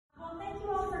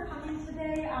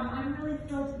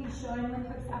thrilled to be showing the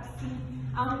Cook's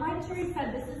Epstein. Like Jerry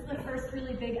said, this is the first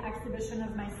really big exhibition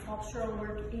of my sculptural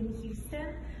work in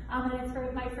Houston. And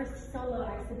it's my first solo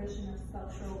exhibition of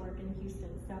sculptural work in Houston.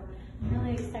 So I'm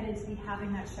really excited to be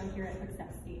having that show here at Cook's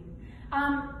Epstein.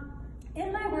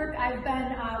 In my work, I've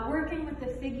been working with the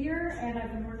figure, and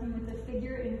I've been working with the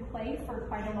figure in clay for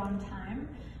quite a long time.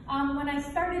 When I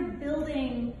started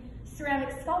building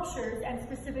ceramic sculptures, and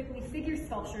specifically figure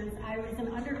sculptures, I was an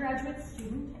undergraduate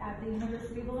student at the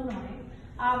University of Illinois.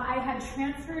 I had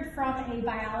transferred from a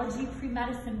biology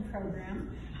pre-medicine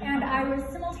program, and I was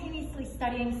simultaneously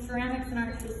studying ceramics and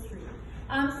art history.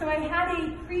 So I had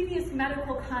a previous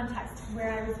medical context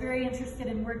where I was very interested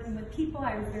in working with people,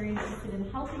 I was very interested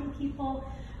in helping people,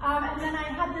 and then I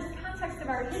had this context of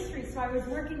art history, so I was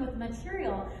working with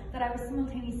material that I was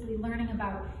simultaneously learning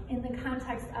about in the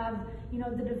context of,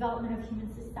 the development of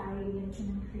human society and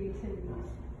human creativity.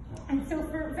 And so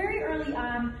for very early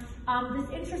on, this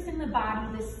interest in the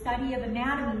body, this study of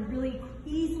anatomy really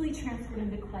easily transferred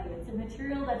into clay. It's a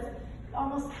material that's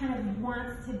almost kind of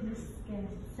wants to be skinned.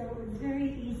 So it was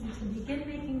very easy to begin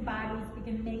making bodies,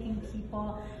 begin making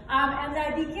people. And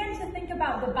I began to think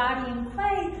about the body in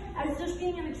clay as just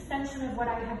being an extension of what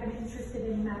I had been interested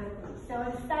in medically. So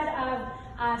instead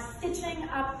of stitching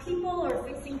up people or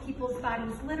fixing people's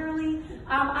bodies literally,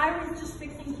 I was just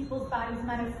fixing people's bodies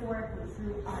metaphorically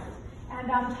through art. And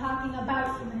I'm talking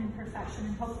about human imperfection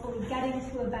and hopefully getting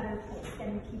to a better place,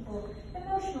 getting people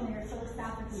emotionally or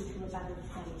philosophically to a better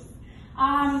place.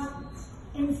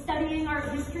 In studying art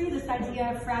history, this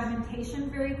idea of fragmentation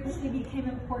very quickly became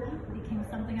important, became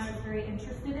something I was very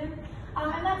interested in.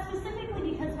 And that's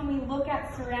specifically because when we look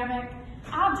at ceramic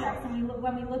objects and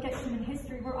when we look at human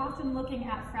history, we're often looking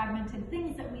at fragmented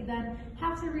things that we then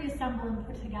have to reassemble and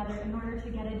put together in order to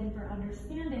get a deeper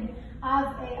understanding of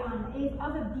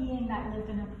a being that lived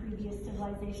in a previous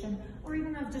civilization, or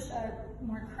even of just a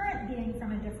more current being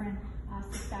from a different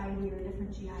society or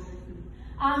different geography.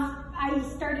 I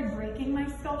started breaking my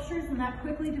sculptures, and that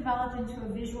quickly developed into a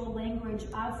visual language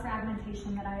of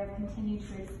fragmentation that I have continued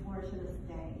to explore to this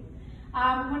day.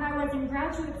 When I was in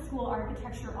graduate school,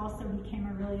 architecture also became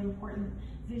a really important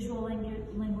visual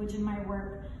language in my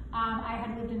work. I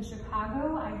had lived in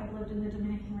Chicago, I had lived in the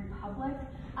Dominican Republic,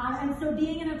 and so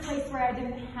being in a place where I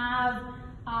didn't have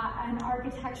an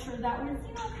architecture that was,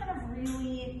 kind of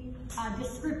really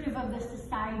descriptive of the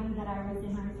society that I was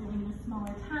in. I was living in a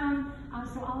smaller town,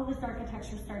 so all of this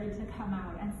architecture started to come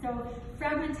out. And so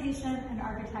fragmentation and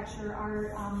architecture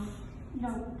are,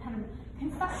 kind of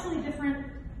conceptually different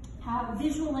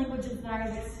visual languages that I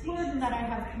have explored and that I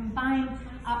have combined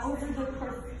over the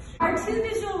course. Are two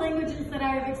visual languages that I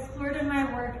have explored in my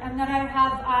work and that I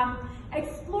have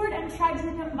explored and tried to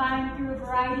combine through a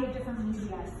variety of different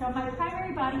media. So my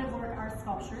primary body of work are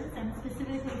sculptures, and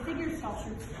specifically figure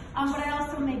sculptures, but I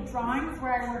also make drawings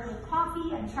where I work with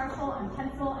coffee and charcoal and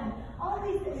pencil and all of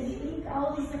these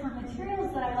different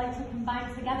materials that I like to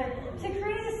combine together to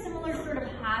create a similar sort of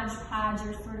hodgepodge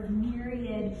or sort of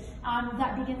myriad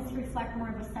that begins to reflect more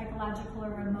of a psychological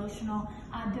or emotional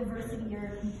diversity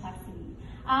or complexity.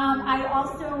 I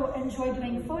also enjoy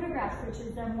doing photographs, which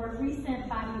is a more recent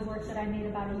body of work that I made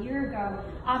about a year ago.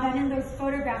 And in those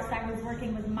photographs, I was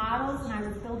working with models and I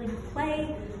was building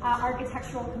clay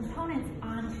architectural components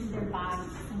onto their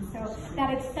bodies. And so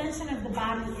that extension of the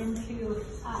body into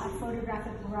a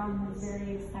photographic realm was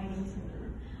very exciting to me.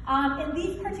 In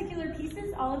these particular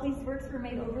pieces, all of these works were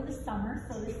made over the summer,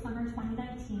 so this summer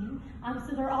 2019.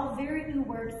 So they're all very new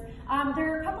works.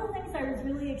 There are a couple of things I was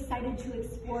really excited to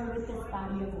explore with this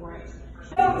body of work.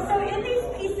 So in these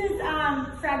pieces,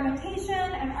 fragmentation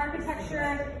and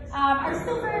architecture are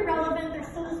still very relevant. There's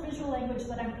still this visual language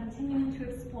that I'm continuing to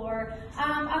explore.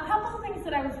 A couple of things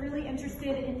that I was really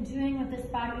interested in doing with this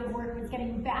body of work was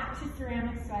getting back to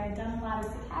ceramics. So I had done a lot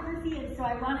of photography, and so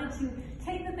I wanted to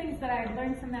take the things that I had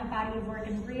learned from that body of work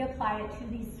and reapply it to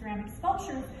these ceramic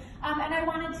sculptures. And I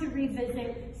wanted to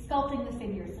revisit sculpting the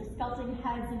figures, so sculpting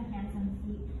heads and hands and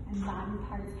feet and body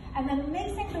parts, and then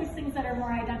mixing those things that are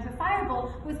more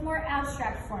identifiable with more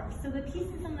abstract forms. So the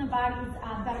pieces in the bodies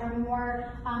that are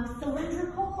more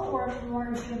cylindrical or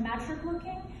more geometric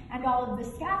looking, and all of the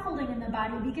scaffolding in the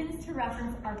body begins to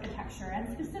reference architecture, and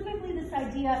specifically this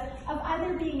idea of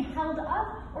either being held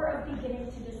up or of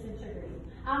beginning to disintegrate.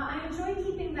 I enjoy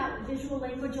keeping that visual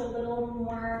language a little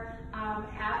more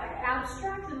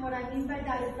abstract, and what I mean by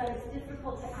that is that it's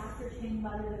difficult to ascertain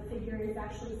whether the figure is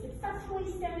actually successfully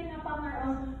standing up on their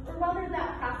own or whether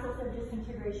that process of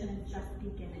disintegration is just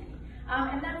beginning.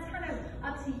 And that's kind of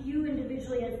up to you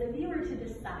individually as the viewer to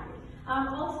decide.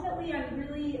 Ultimately, I'm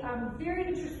really very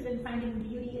interested in finding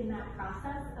beauty in that that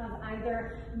process of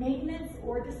either maintenance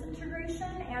or disintegration,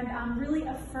 and really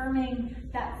affirming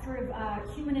that sort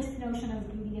of humanist notion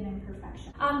of beauty and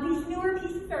imperfection. These newer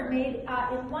pieces are made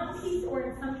in one piece, or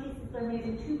in some cases they're made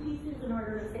in two pieces in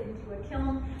order to fit into a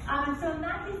kiln. And so in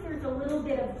that case, there's a little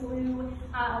bit of glue,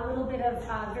 a little bit of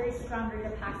very strong grade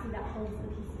epoxy that holds the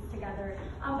pieces together.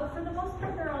 But for the most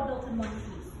part, they're all built in one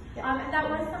piece. And that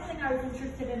was something I was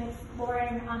interested in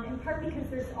exploring, in part because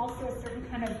there's also a certain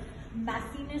kind of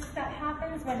messiness that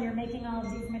happens when you're making all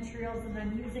of these materials and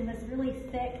then using this really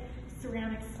thick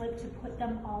ceramic slip to put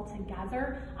them all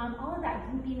together. All of that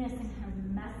goopiness and kind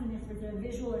of messiness was a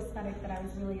visual aesthetic that I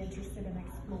was really interested in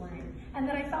exploring, and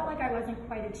that I felt like I wasn't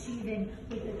quite achieving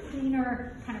with the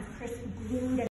cleaner, kind of crisp glued